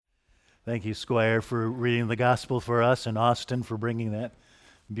Thank you, Squire, for reading the gospel for us, and Austin for bringing that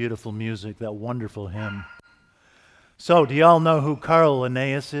beautiful music, that wonderful hymn. So, do you all know who Carl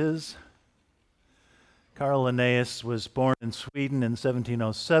Linnaeus is? Carl Linnaeus was born in Sweden in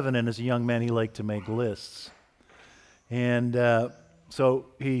 1707, and as a young man, he liked to make lists. And so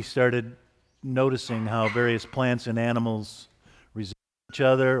he started noticing how various plants and animals resembled each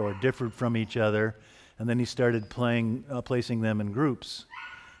other or differed from each other, and then he started placing them in groups.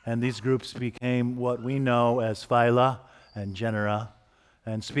 And these groups became what we know as phyla and genera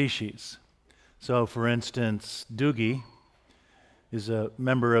and species. So, for instance, Doogie is a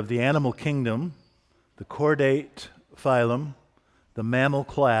member of the animal kingdom, the chordate phylum, the mammal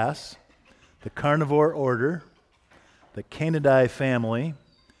class, the carnivore order, the Canidae family,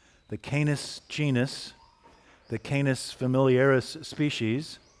 the Canis genus, the Canis familiaris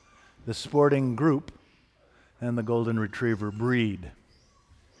species, the sporting group, and the golden retriever breed.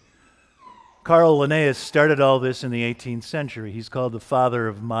 Carl Linnaeus started all this in the 18th century. He's called the father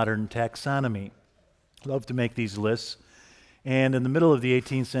of modern taxonomy. Loved to make these lists. And in the middle of the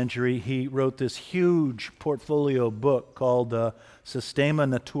 18th century, he wrote this huge portfolio book called Systema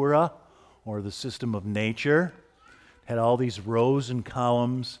Naturae, or the System of Nature. It had all these rows and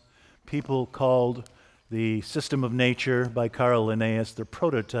columns. People called the System of Nature by Carl Linnaeus the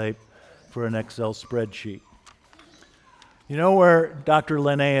prototype for an Excel spreadsheet. You know where Dr.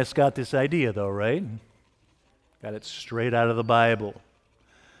 Linnaeus got this idea, though, right? Got it straight out of the Bible.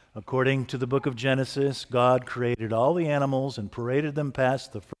 According to the book of Genesis, God created all the animals and paraded them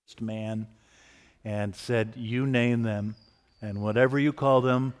past the first man and said, "You name them, and whatever you call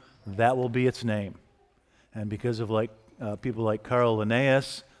them, that will be its name." And because of people like Carl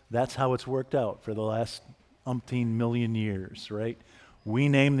Linnaeus, that's how it's worked out for the last umpteen million years, right? We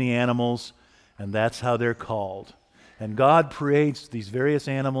name the animals, and that's how they're called. And God parades these various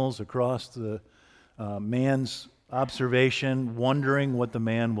animals across the man's observation, wondering what the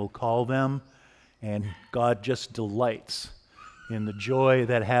man will call them, and God just delights in the joy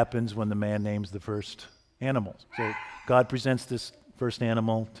that happens when the man names the first animal. So God presents this first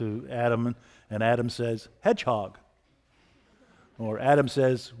animal to Adam, and Adam says, "Hedgehog." Or Adam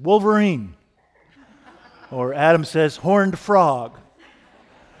says, "Wolverine." Or Adam says, "Horned frog."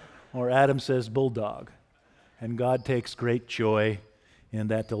 Or Adam says, "Bulldog." And God takes great joy in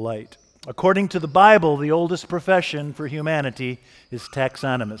that delight. According to the Bible, the oldest profession for humanity is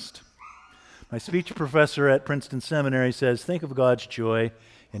taxonomist. My speech professor at Princeton Seminary says, think of God's joy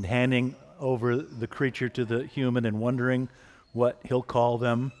in handing over the creature to the human and wondering what he'll call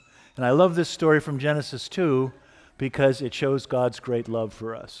them. And I love this story from Genesis 2 because it shows God's great love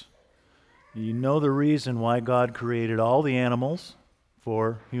for us. You know the reason why God created all the animals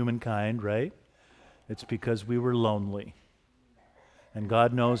for humankind, right? It's because we were lonely. And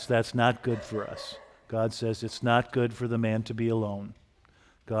God knows that's not good for us. God says it's not good for the man to be alone.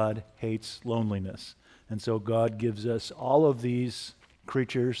 God hates loneliness. And so God gives us all of these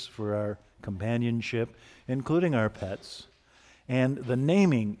creatures for our companionship, including our pets. And the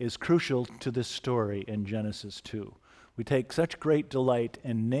naming is crucial to this story in Genesis 2. We take such great delight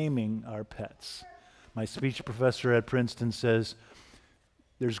in naming our pets. My speech professor at Princeton says,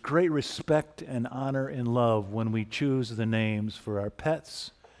 there's great respect and honor and love when we choose the names for our pets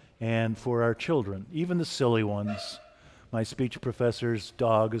and for our children, even the silly ones. My speech professor's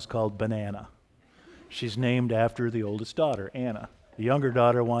dog is called Banana. She's named after the oldest daughter, Anna. The younger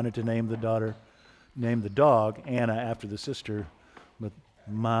daughter wanted to name the dog Anna after the sister, but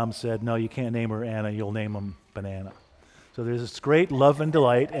Mom said, no, you can't name her Anna, you'll name him Banana. So there's this great love and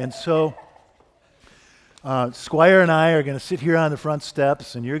delight, and so Squire and I are going to sit here on the front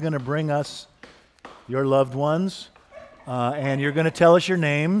steps, and you're going to bring us your loved ones, and you're going to tell us your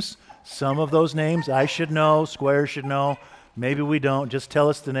names. Some of those names I should know, Squire should know. Maybe we don't. Just tell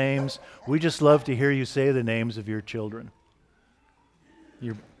us the names. We just love to hear you say the names of your children,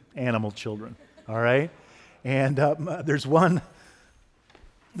 your animal children, all right? And there's one.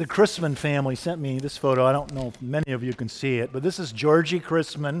 The Chrisman family sent me this photo. I don't know if many of you can see it, but this is Georgie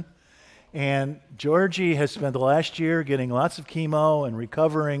Chrisman. And Georgie has spent the last year getting lots of chemo and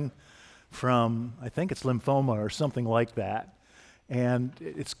recovering from, I think it's lymphoma or something like that. And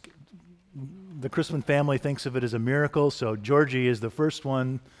the Chrisman family thinks of it as a miracle, so Georgie is the first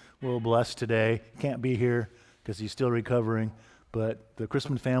one we'll bless today. Can't be here because he's still recovering, but the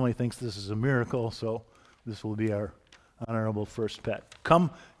Chrisman family thinks this is a miracle, so this will be our honorable first pet.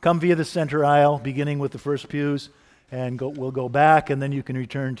 Come via the center aisle, beginning with the first pews. And we'll go back, and then you can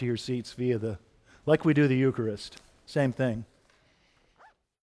return to your seats via like we do the Eucharist. Same thing.